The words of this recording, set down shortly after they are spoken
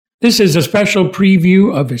This is a special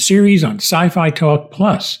preview of a series on Sci-Fi Talk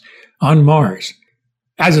Plus on Mars.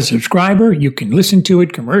 As a subscriber, you can listen to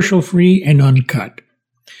it commercial-free and uncut.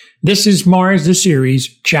 This is Mars, the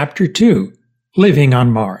series, Chapter 2, Living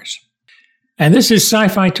on Mars. And this is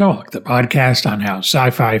Sci-Fi Talk, the podcast on how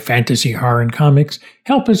sci-fi, fantasy, horror, and comics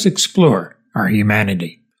help us explore our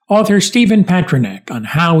humanity. Author Stephen Patronek on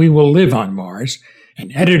How We Will Live on Mars,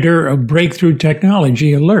 and editor of Breakthrough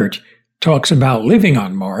Technology Alert, talks about living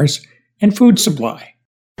on Mars and food supply.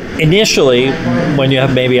 Initially, when you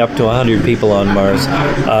have maybe up to 100 people on Mars,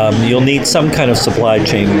 you'll need some kind of supply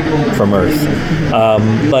chain from Earth.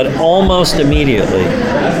 But almost immediately,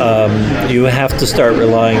 you have to start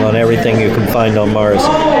relying on everything you can find on Mars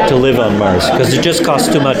to live on Mars, because it just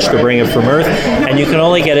costs too much to bring it from Earth, and you can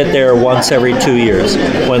only get it there once every 2 years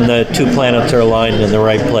when the two planets are aligned in the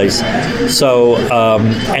right place. So,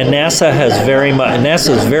 and NASA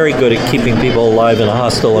is very good at keeping people alive in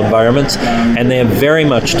hostile environments, and they have very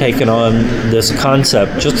much taken on this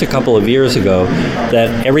concept just a couple of years ago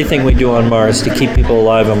that everything we do on Mars to keep people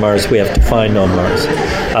alive on Mars, we have to find on Mars.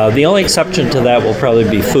 The only exception to that will probably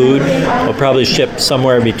be food. We'll probably ship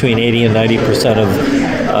somewhere between 80 and 90% of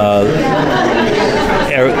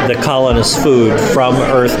the colonists' food from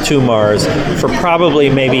Earth to Mars for probably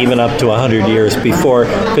maybe even up to 100 years before,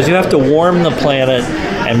 because you have to warm the planet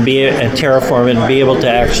and terraform it and be able to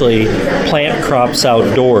actually plant crops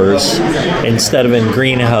outdoors instead of in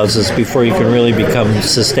greenhouses before you can really become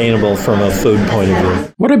sustainable from a food point of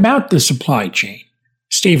view. What about the supply chain?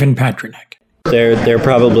 Stephen Patronek. There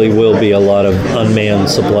probably will be a lot of unmanned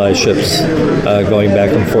supply ships going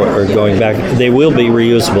back and forth, or going back. They will be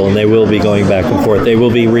reusable, and they will be going back and forth. They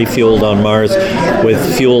will be refueled on Mars with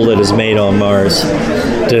fuel that is made on Mars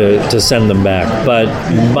to send them back. But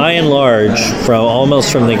by and large,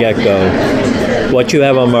 almost from the get-go, what you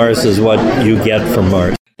have on Mars is what you get from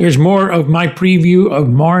Mars. There's more of my preview of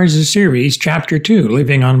Mars, the series, Chapter 2,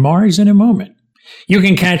 Living on Mars, in a moment. You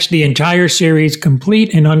can catch the entire series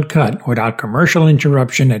complete and uncut without commercial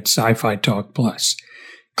interruption at Sci-Fi Talk Plus.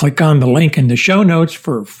 Click on the link in the show notes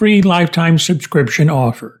for a free lifetime subscription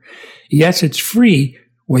offer. Yes, it's free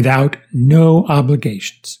without no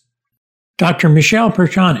obligations. Dr. Michelle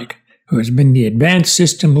Perchonik, who has been the Advanced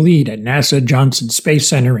System Lead at NASA Johnson Space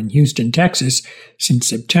Center in Houston, Texas, since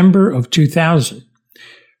September of 2000.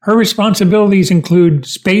 Her responsibilities include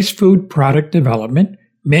space food product development,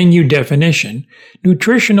 menu definition,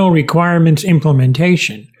 nutritional requirements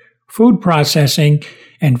implementation, food processing,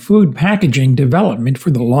 and food packaging development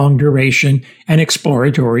for the long-duration and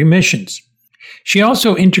exploratory missions. She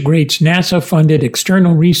also integrates NASA-funded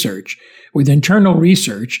external research with internal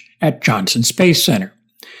research at Johnson Space Center.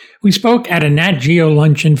 We spoke at a Nat Geo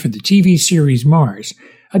luncheon for the TV series Mars,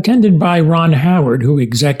 attended by Ron Howard, who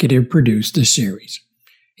executive produced the series.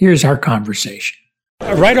 Here's our conversation.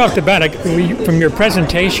 Right off the bat, from your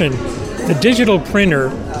presentation, the digital printer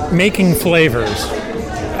making flavors.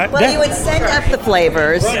 You would send up the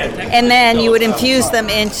flavors, and then you would infuse them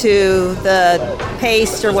into the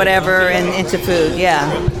paste or whatever and into food, yeah.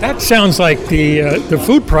 That sounds like the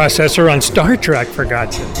food processor on Star Trek, for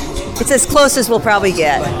God's sake. It's as close as we'll probably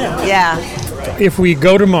get, yeah. If we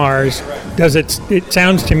go to Mars, it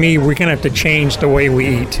sounds to me we're going to have to change the way we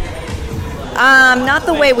eat. Not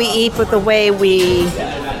the way we eat, but the way we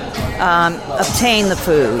obtain the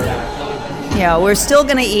food. You know, we're still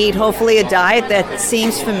going to eat, hopefully, a diet that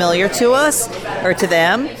seems familiar to us or to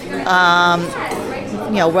them.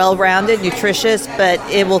 Well-rounded, nutritious, but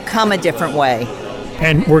it will come a different way.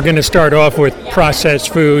 And we're going to start off with processed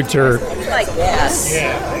foods or... Yes.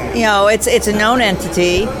 Yeah. You know, it's a known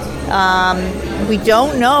entity. We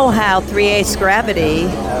don't know how 3/8 gravity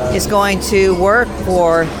is going to work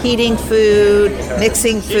for heating food,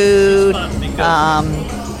 mixing food,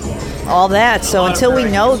 all that. So until we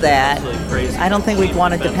know that, I don't think we'd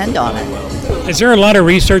want to depend on it. Is there a lot of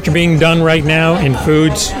research being done right now in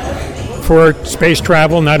foods for space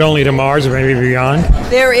travel, not only to Mars, but maybe beyond?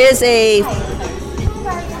 There is an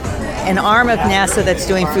arm of NASA that's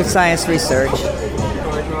doing food science research.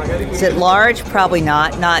 Is it large? Probably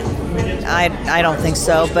not. I don't think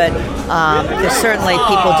so, but there's certainly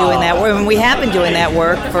people doing that work. And we have been doing that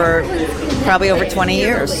work for probably over 20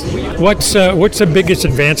 years. What's the biggest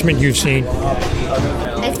advancement you've seen?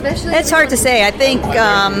 It's hard to say. I think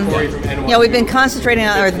we've been concentrating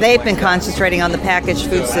on, or they've been concentrating on the packaged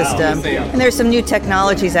food system, and there's some new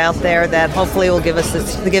technologies out there that hopefully will give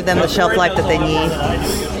them the shelf life that they need.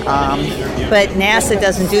 But NASA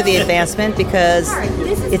doesn't do the advancement because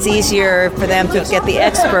it's easier for them to get the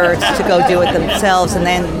experts to go do it themselves, and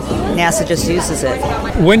then NASA just uses it.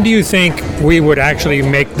 When do you think we would actually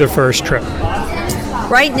make the first trip?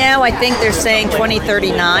 Right now, I think they're saying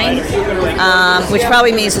 2039, which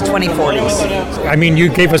probably means the 2040s. I mean, you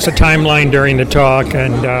gave us a timeline during the talk,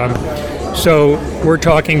 and so we're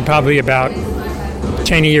talking probably about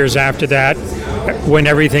 10 years after that, when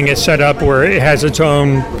everything is set up where it has its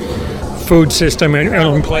own food system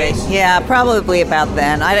in place. Yeah, probably about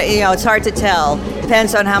then. It's hard to tell.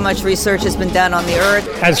 Depends on how much research has been done on the Earth.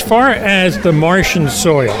 As far as the Martian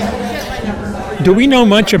soil, do we know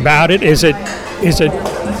much about it? Is it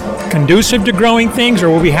conducive to growing things, or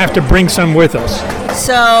will we have to bring some with us?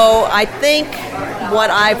 So I think what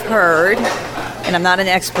I've heard, and I'm not an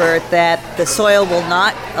expert, that the soil will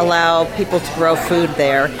not allow people to grow food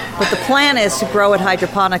there. But the plan is to grow it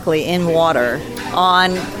hydroponically in water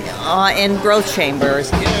in growth chambers,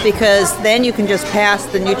 because then you can just pass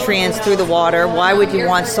the nutrients through the water. Why would you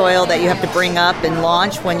want soil that you have to bring up and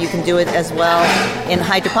launch when you can do it as well in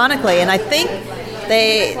hydroponically? And I think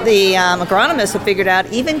the agronomists have figured out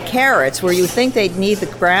even carrots, where you think they'd need the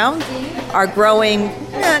ground, are growing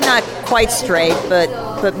not quite straight,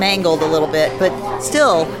 but mangled a little bit, but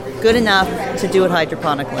still good enough to do it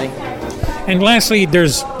hydroponically. And lastly,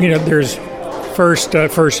 there's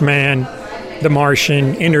First Man, The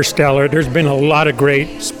Martian, Interstellar. There's been a lot of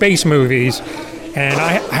great space movies, and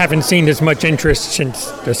I haven't seen as much interest since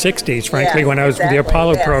the 60s, frankly, when I was with the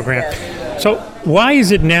Apollo program. Yes. So why is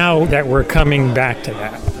it now that we're coming back to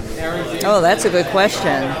that? Oh, that's a good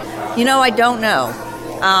question. I don't know.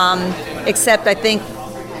 Except I think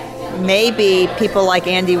maybe people like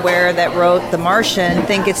Andy Weir that wrote The Martian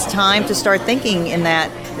think it's time to start thinking in that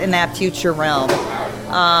future realm.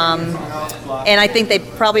 And I think they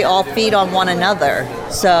probably all feed on one another.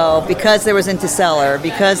 So because there was Interstellar,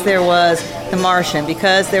 because there was The Martian,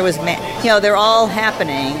 because there was, they're all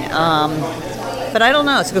happening. But I don't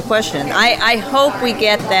know. It's a good question. I hope we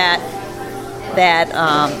get that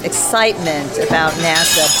excitement about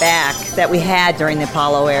NASA back that we had during the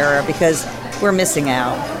Apollo era, because we're missing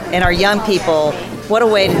out. And our young people, what a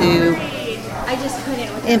way to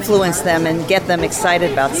influence them and get them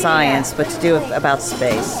excited about science, but to do it about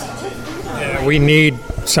space. We need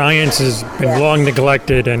science has been long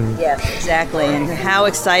neglected, and yes, exactly, and how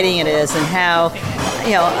exciting it is, and how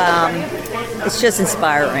it's just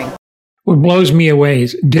inspiring. What blows me away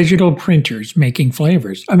is digital printers making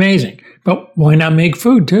flavors. Amazing, but why not make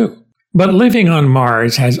food too? But living on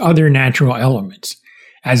Mars has other natural elements,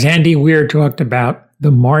 as Andy Weir talked about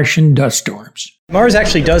the Martian dust storms. Mars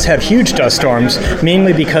actually does have huge dust storms,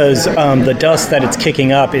 mainly because the dust that it's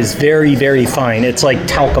kicking up is very, very fine. It's like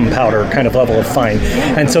talcum powder kind of level of fine.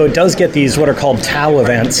 And so it does get these what are called TOW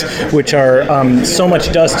events, which are so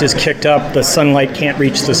much dust is kicked up, the sunlight can't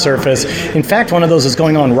reach the surface. In fact, one of those is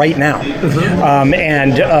going on right now.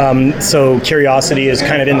 So Curiosity is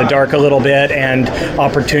kind of in the dark a little bit, and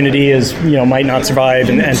Opportunity is, might not survive,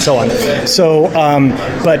 and so on. So,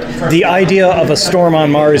 but the idea of a storm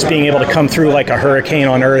on Mars being able to come through like a hurricane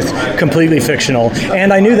on Earth, completely fictional.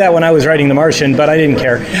 And I knew that when I was writing The Martian, but I didn't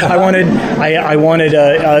care. I wanted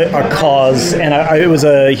a cause, and it was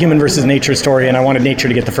a human versus nature story, and I wanted nature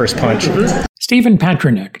to get the first punch. Stephen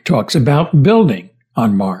Patronek talks about building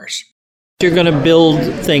on Mars. You're going to build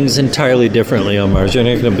things entirely differently on Mars. You're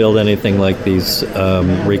not going to build anything like these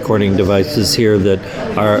recording devices here that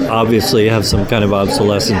are obviously have some kind of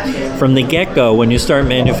obsolescence. From the get-go, when you start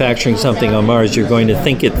manufacturing something on Mars, you're going to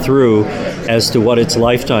think it through as to what its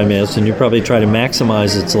lifetime is, and you probably try to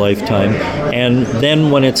maximize its lifetime. And then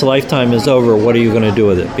when its lifetime is over, what are you going to do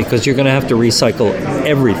with it? Because you're going to have to recycle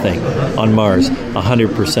everything on Mars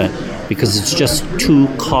 100%. Because it's just too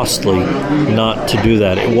costly not to do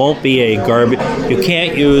that. It won't be a garbage. You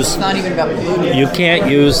can't use. It's not even about pollution. You can't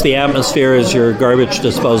use the atmosphere as your garbage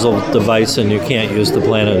disposal device, and you can't use the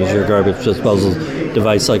planet as your garbage disposal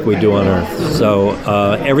device like we do on Earth. So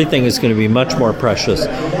everything is going to be much more precious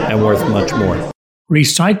and worth much more.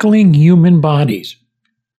 Recycling human bodies.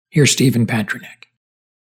 Here's Stephen Patronek.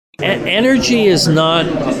 Energy is not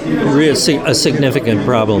a significant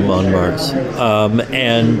problem on Mars,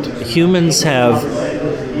 and humans have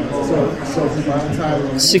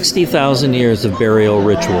 60,000 years of burial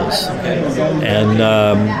rituals, and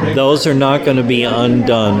those are not going to be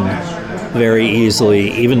undone very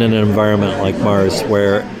easily, even in an environment like Mars,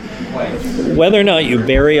 where whether or not you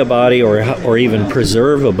bury a body or even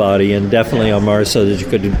preserve a body indefinitely on Mars so that you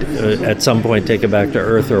could at some point take it back to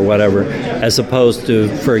Earth or whatever, as opposed to,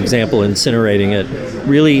 for example, incinerating it,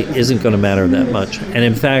 really isn't going to matter that much. And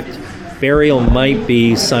in fact, burial might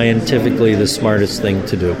be scientifically the smartest thing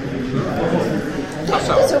to do.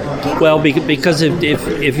 Well, because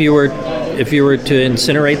if you were to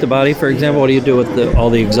incinerate the body, for example, what do you do with all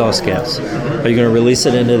the exhaust gas? Are you going to release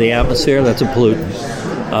it into the atmosphere? That's a pollutant.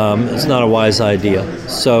 It's not a wise idea.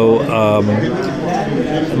 So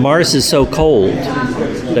Mars is so cold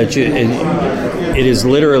that it is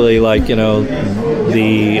literally like,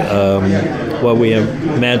 what we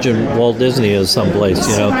imagine Walt Disney as someplace,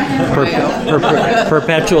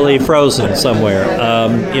 perpetually frozen somewhere.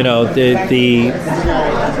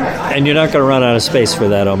 And you're not going to run out of space for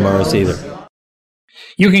that on Mars either.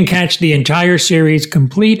 You can catch the entire series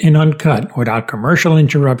complete and uncut without commercial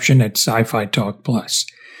interruption at Sci-Fi Talk Plus.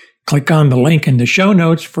 Click on the link in the show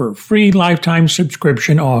notes for a free lifetime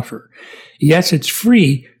subscription offer. Yes, it's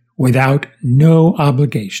free without no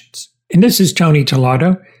obligations. And this is Tony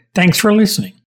Tellado. Thanks for listening.